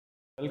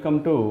Welcome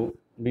to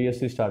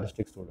BSc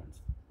statistics students.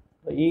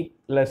 ఈ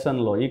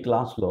లెసన్లో ఈ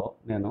క్లాస్లో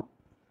నేను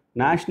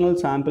నేషనల్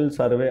శాంపిల్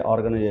సర్వే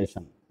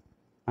ఆర్గనైజేషన్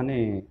అని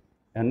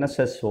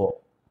ఎన్ఎస్ఎస్ఓ,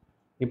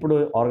 ఇప్పుడు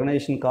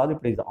ఆర్గనైజేషన్ కాదు,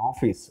 ఇప్పుడు ఇది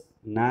office,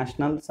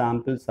 national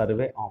sample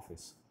survey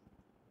office.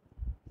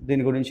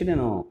 దీని గురించి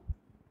నేను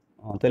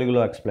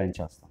తెలుగులో ఎక్స్ప్లెయిన్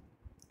చేస్తాను.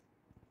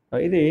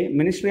 ఇది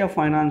మినిస్ట్రీ ఆఫ్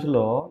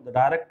ఫైనాన్స్లో the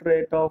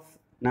directorate of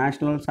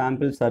national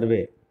sample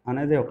survey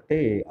అనేది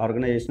ఒకటి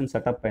ఆర్గనైజేషన్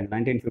సెటప్ అయింది.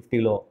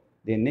 1950లో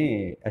దీన్ని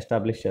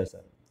ఎస్టాబ్లిష్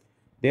చేశారు.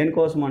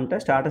 దేనికోసం అంటే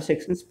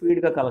స్టాటిస్టిక్స్ని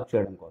స్పీడ్గా కలెక్ట్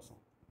చేయడం కోసం.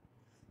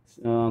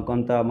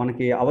 కొంత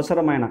మనకి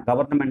అవసరమైన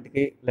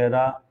గవర్నమెంట్కి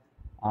లేదా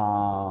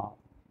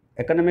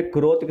ఎకనమిక్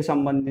గ్రోత్కి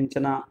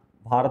సంబంధించిన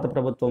భారత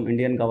ప్రభుత్వం,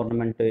 ఇండియన్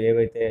గవర్నమెంట్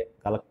ఏవైతే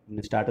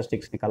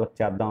స్టాటిస్టిక్స్ని కలెక్ట్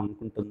చేద్దాం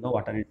అనుకుంటుందో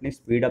వాటన్నిటిని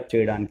స్పీడప్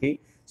చేయడానికి,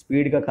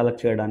 స్పీడ్గా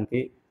కలెక్ట్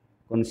చేయడానికి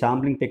కొన్ని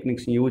శాంప్లింగ్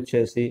టెక్నిక్స్ని యూజ్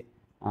చేసి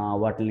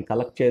వాటిని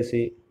కలెక్ట్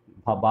చేసి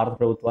భారత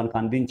ప్రభుత్వానికి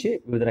అందించి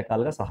వివిధ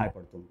రకాలుగా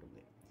సహాయపడుతుంటుంది.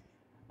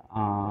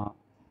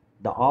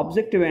 ద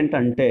ఆబ్జెక్టివ్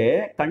ఏంటంటే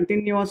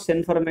continuous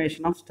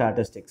information of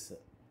statistics,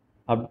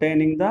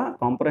 అబ్టైనింగ్ the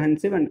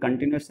comprehensive and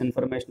continuous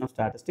information of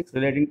statistics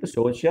relating to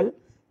social,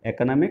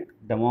 economic,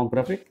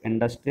 demographic,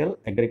 industrial,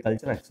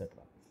 agriculture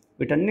etcetera.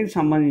 వీటన్నిటికి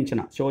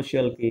సంబంధించిన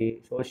socio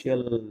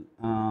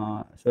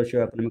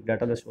economic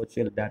data, the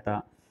social data,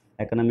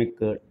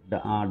 economic,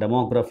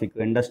 demographic,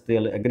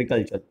 industrial,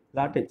 agriculture,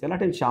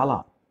 ఇలాంటివి చాలా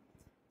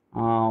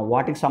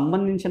వాటికి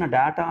సంబంధించిన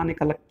డేటాని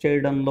collect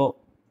చేయడంలో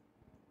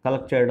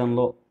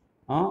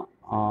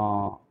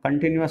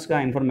కంటిన్యూస్గా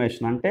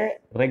ఇన్ఫర్మేషన్ అంటే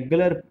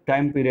రెగ్యులర్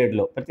టైం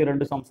పీరియడ్లో ప్రతి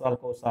 2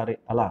 సంవత్సరాలకు ఒకసారి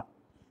అలా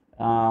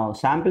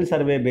శాంపిల్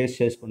సర్వే బేస్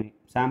చేసుకుని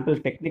శాంపిల్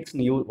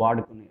టెక్నిక్స్ని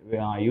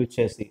యూజ్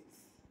చేసి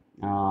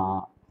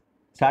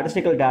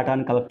స్టాటిస్టికల్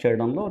డేటాని కలెక్ట్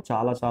చేయడంలో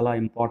చాలా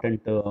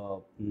ఇంపార్టెంట్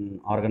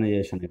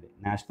ఆర్గనైజేషన్ ఇది,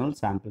 national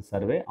sample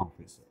survey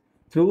office.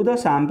 Through the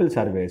sample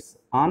surveys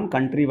on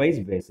country wise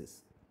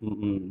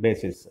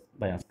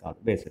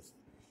basis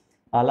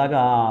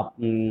అలాగా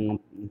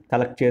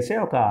కలెక్ట్ చేసే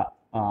ఒక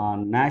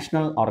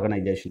నేషనల్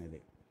ఆర్గనైజేషన్ ఇది.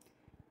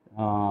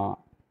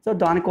 సో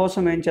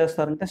దానికోసం ఏం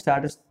చేస్తారంటే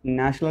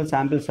national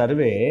sample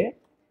survey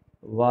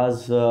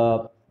was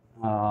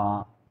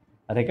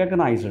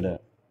recognised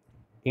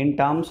in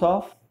terms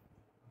of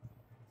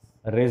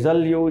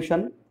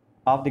resolution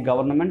of the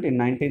government in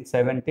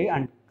 1970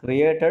 and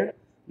created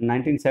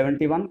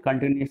 1971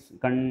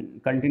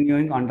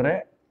 continuing under a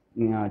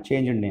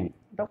change in name.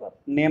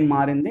 Name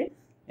మారింది,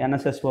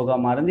 ఎన్ఎస్ఎస్ఓగా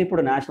మారింది.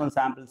 ఇప్పుడు నేషనల్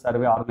శాంపిల్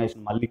సర్వే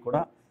ఆర్గనైజేషన్ మళ్ళీ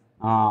కూడా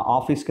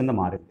ఆఫీస్ కింద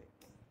మారింది.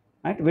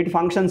 రైట్, వీటి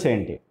ఫంక్షన్స్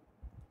ఏంటి?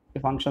 ఈ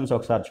ఫంక్షన్స్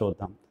ఒకసారి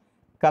చూద్దాం.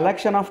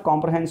 Collection of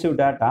comprehensive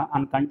data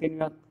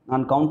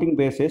on counting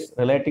basis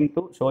relating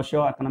to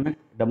socio economic,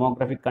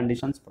 demographic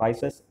conditions,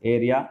 prices,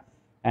 area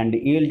and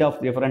yield of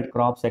different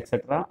crops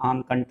etcetera on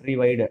country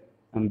wide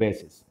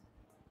basis.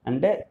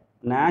 అంటే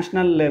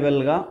నేషనల్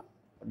లెవెల్గా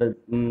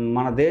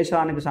మన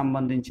దేశానికి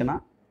సంబంధించిన,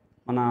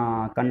 మన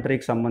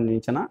కంట్రీకి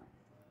సంబంధించిన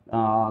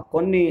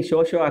కొన్ని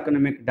సోషియో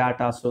ఎకనామిక్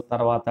డేటాస్,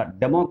 తర్వాత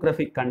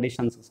డెమోగ్రఫిక్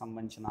కండిషన్స్కి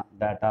సంబంధించిన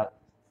data,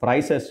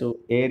 prices,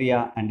 area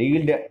and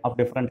yield of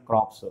different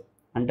crops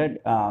అంటే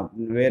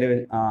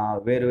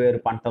వేరు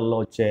పంటల్లో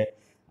వచ్చే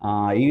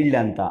ఈల్డ్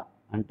ఎంత,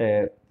 అంటే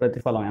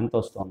ప్రతిఫలం ఎంత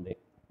వస్తుంది,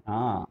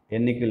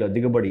 ఎన్ని కిలో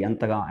దిగుబడి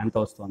ఎంత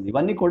వస్తుంది,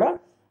 ఇవన్నీ కూడా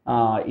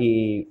ఈ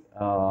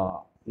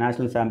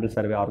నేషనల్ శాంపిల్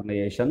సర్వే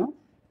ఆర్గనైజేషన్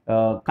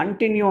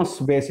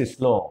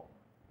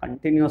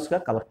కంటిన్యూస్గా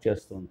కలెక్ట్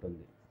చేస్తూ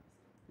ఉంటుంది.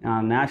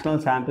 నేషనల్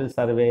శాంపిల్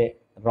సర్వే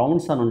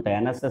రౌండ్స్ అని ఉంటాయి,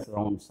 ఎన్ఎస్ఎస్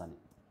రౌండ్స్ అని.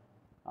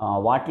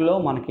 వాటిలో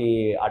మనకి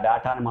ఆ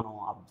డేటాని మనం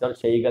అబ్జర్వ్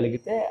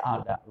చేయగలిగితే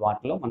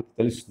వాటిలో మనకి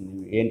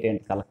తెలుస్తుంది ఏంటి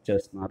కలెక్ట్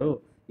చేస్తున్నారు,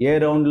 ఏ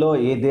రౌండ్లో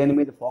దేని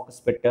మీద ఫోకస్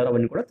పెట్టారో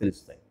అవన్నీ కూడా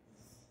తెలుస్తాయి.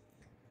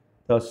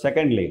 So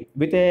secondly,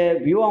 with a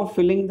view of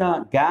filling the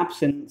gaps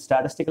in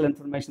statistical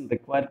information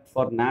required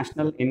for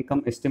national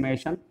income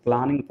estimation,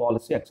 planning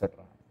policy, etc.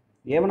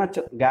 ఏమైనా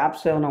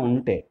గ్యాప్స్ ఏమైనా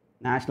ఉంటే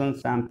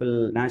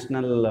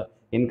national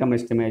income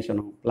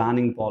estimation,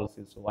 planning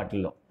policies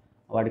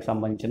వాటికి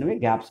సంబంధించినవి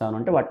గ్యాప్స్ ఏమైనా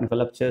ఉంటే వాటిని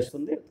ఫిల్అప్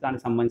చేస్తుంది.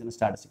 దానికి సంబంధించిన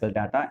స్టాటిస్టికల్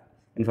డేటా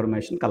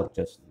ఇన్ఫర్మేషన్ కలెక్ట్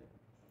చేస్తుంది.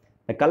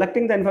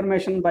 Collecting the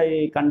information by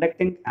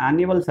conducting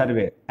annual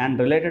survey and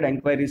related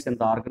enquiries in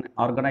the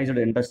organized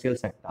industrial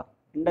sector.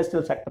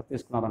 Industrial sector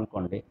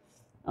తీసుకున్నారనుకోండి,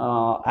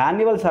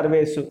 annual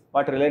surveys,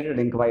 వాటి రిలేటెడ్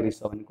ఎంక్వైరీస్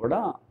అవన్నీ కూడా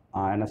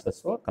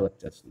ఎన్ఎస్ఎస్ఓ కలెక్ట్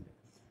చేస్తుంది.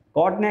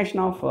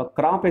 Coordination of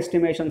crop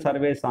estimation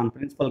surveys on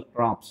principal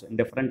crops in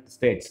different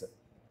states.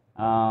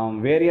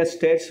 Various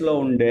స్టేట్స్లో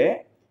ఉండే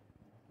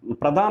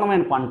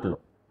ప్రధానమైన పంటలు,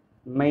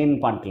 main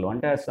పంటలు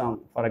అంటే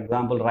for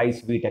example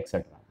rice, wheat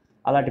etcetera,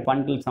 అలాంటి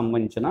పంటలకు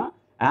సంబంధించిన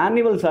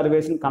యాన్యువల్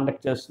సర్వేస్ని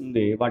కండక్ట్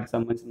చేస్తుంది. వాటికి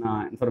సంబంధించిన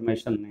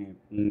ఇన్ఫర్మేషన్ని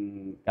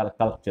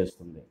కలెక్ట్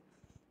చేస్తుంది.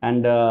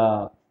 And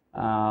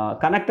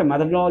connect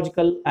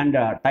methodological and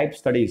type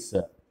studies,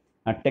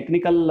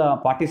 technical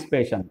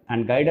participation and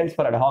guidance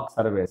for ad hoc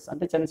surveys.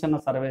 అంటే చిన్న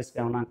సర్వేస్కి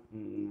ఏమైనా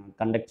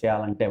కండక్ట్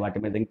చేయాలంటే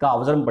వాటి మీద ఇంకా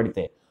అవసరం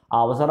పడితే ఆ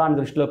అవసరాన్ని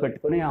దృష్టిలో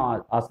పెట్టుకుని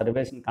ఆ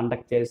సర్వేస్ని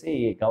కండక్ట్ చేసి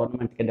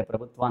గవర్నమెంట్కి అంటే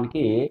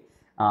ప్రభుత్వానికి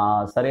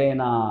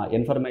సరైన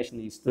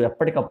ఇన్ఫర్మేషన్ ఇస్తూ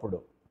ఎప్పటికప్పుడు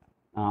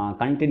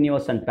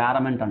కంటిన్యూస్ అండ్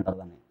పారామెంట్ అంటారు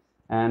దాన్ని,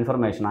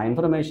 ఇన్ఫర్మేషన్, ఆ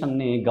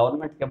ఇన్ఫర్మేషన్ని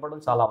గవర్నమెంట్కి ఇవ్వడం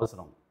చాలా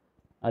అవసరం.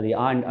 అది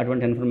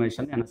అటువంటి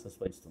ఇన్ఫర్మేషన్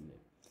ఎన్ఎస్ఎస్ఓ ఇస్తుంది.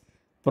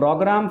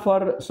 Programme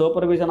for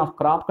supervision of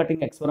crop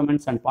cutting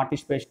experiments and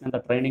participation in the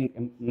training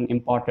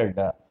imparted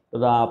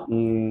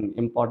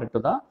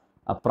to the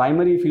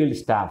primary field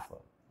staff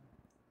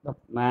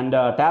and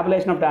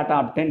టాబులేషన్ of data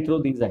obtain through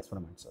these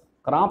experiments.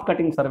 Crop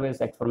cutting surveys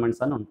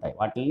experiments అని ఉంటాయి,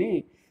 వాటిని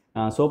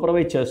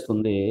supervise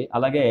చేస్తుంది.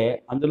 అలాగే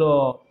అందులో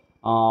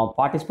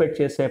participate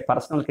చేసే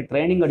పర్సనల్కి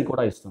training అది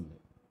కూడా ఇస్తుంది.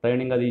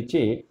 ట్రైనింగ్ అది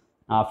ఇచ్చి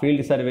ఆ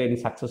ఫీల్డ్ సర్వేని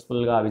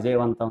సక్సెస్ఫుల్గా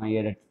విజయవంతం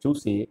అయ్యేటట్టు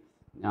చూసి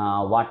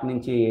వాటి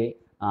నుంచి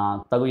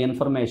తగు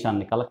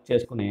ఇన్ఫర్మేషన్ని కలెక్ట్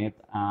చేసుకుని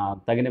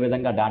తగిన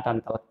విధంగా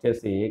డేటాని కలెక్ట్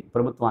చేసి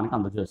ప్రభుత్వానికి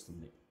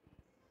అందజేస్తుంది.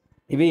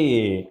 ఇవి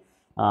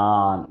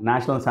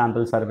నేషనల్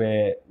శాంపిల్ సర్వే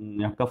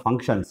యొక్క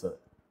ఫంక్షన్స్,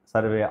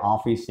 సర్వే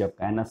ఆఫీస్ యొక్క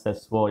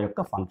ఎన్ఎస్ఎస్ఓ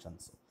యొక్క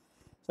ఫంక్షన్స్.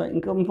 సో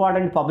ఇంకా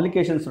ఇంపార్టెంట్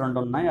పబ్లికేషన్స్ 2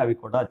 ఉన్నాయి, అవి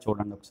కూడా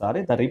చూడండి ఒకసారి.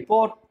 The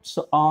reports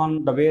on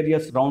the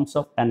various rounds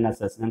of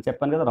NSS. నేను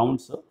చెప్పాను కదా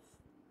రౌండ్స్,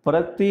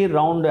 ప్రతి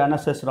రౌండ్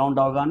ఎన్ఎస్ఎస్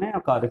రౌండ్ అవగానే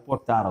ఒక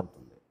రిపోర్ట్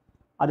తయారవుతుంది,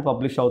 అది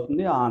పబ్లిష్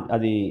అవుతుంది.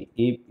 అది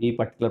ఈ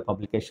పర్టికులర్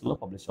పబ్లికేషన్లో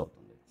పబ్లిష్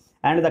అవుతుంది.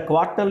 అండ్ ద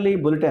క్వార్టర్లీ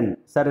బులెటిన్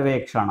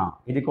సర్వేక్షణ,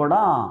 ఇది కూడా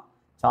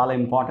చాలా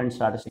ఇంపార్టెంట్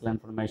స్టాటిస్టికల్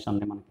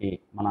ఇన్ఫర్మేషన్ని మనకి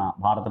మన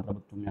భారత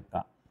ప్రభుత్వం యొక్క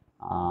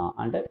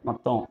అంటే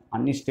మొత్తం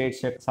అన్ని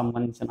స్టేట్స్ యొక్క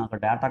సంబంధించిన ఒక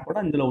డేటా కూడా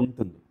ఇందులో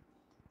ఉంటుంది.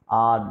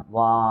 ఆ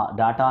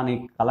డేటాని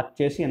కలెక్ట్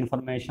చేసి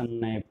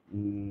ఇన్ఫర్మేషన్ని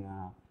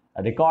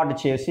రికార్డ్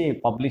చేసి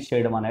పబ్లిష్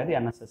చేయడం అనేది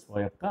ఎన్ఎస్ఎస్ఓ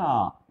యొక్క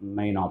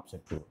మెయిన్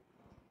ఆబ్జెక్టివ్.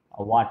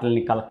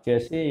 వాటిని కలెక్ట్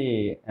చేసి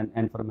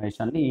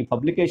ఇన్ఫర్మేషన్ని ఈ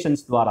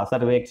పబ్లికేషన్స్ ద్వారా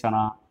సర్వేక్షణ,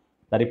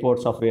 the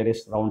reports of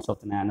various rounds of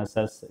the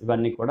NSS,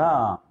 ఇవన్నీ కూడా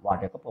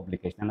వాటి యొక్క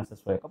పబ్లికేషన్,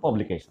 ఎన్ఎస్ఎస్ఓ యొక్క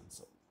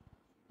పబ్లికేషన్స్.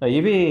 సో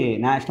ఇవి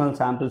national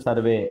sample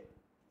survey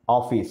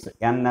office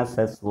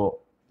NSSO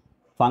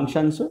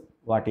functions,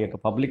 వాటి యొక్క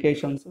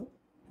పబ్లికేషన్స్,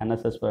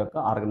 ఎన్ఎస్ఎస్ఓ యొక్క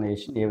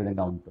ఆర్గనైజేషన్ ఏ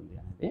విధంగా ఉంటుంది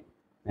అనేది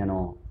నేను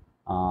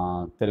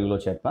తెలుగులో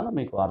చెప్పాను,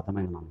 మీకు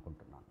అర్థమైందని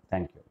అనుకుంటున్నాను.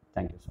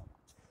 Thank you so much.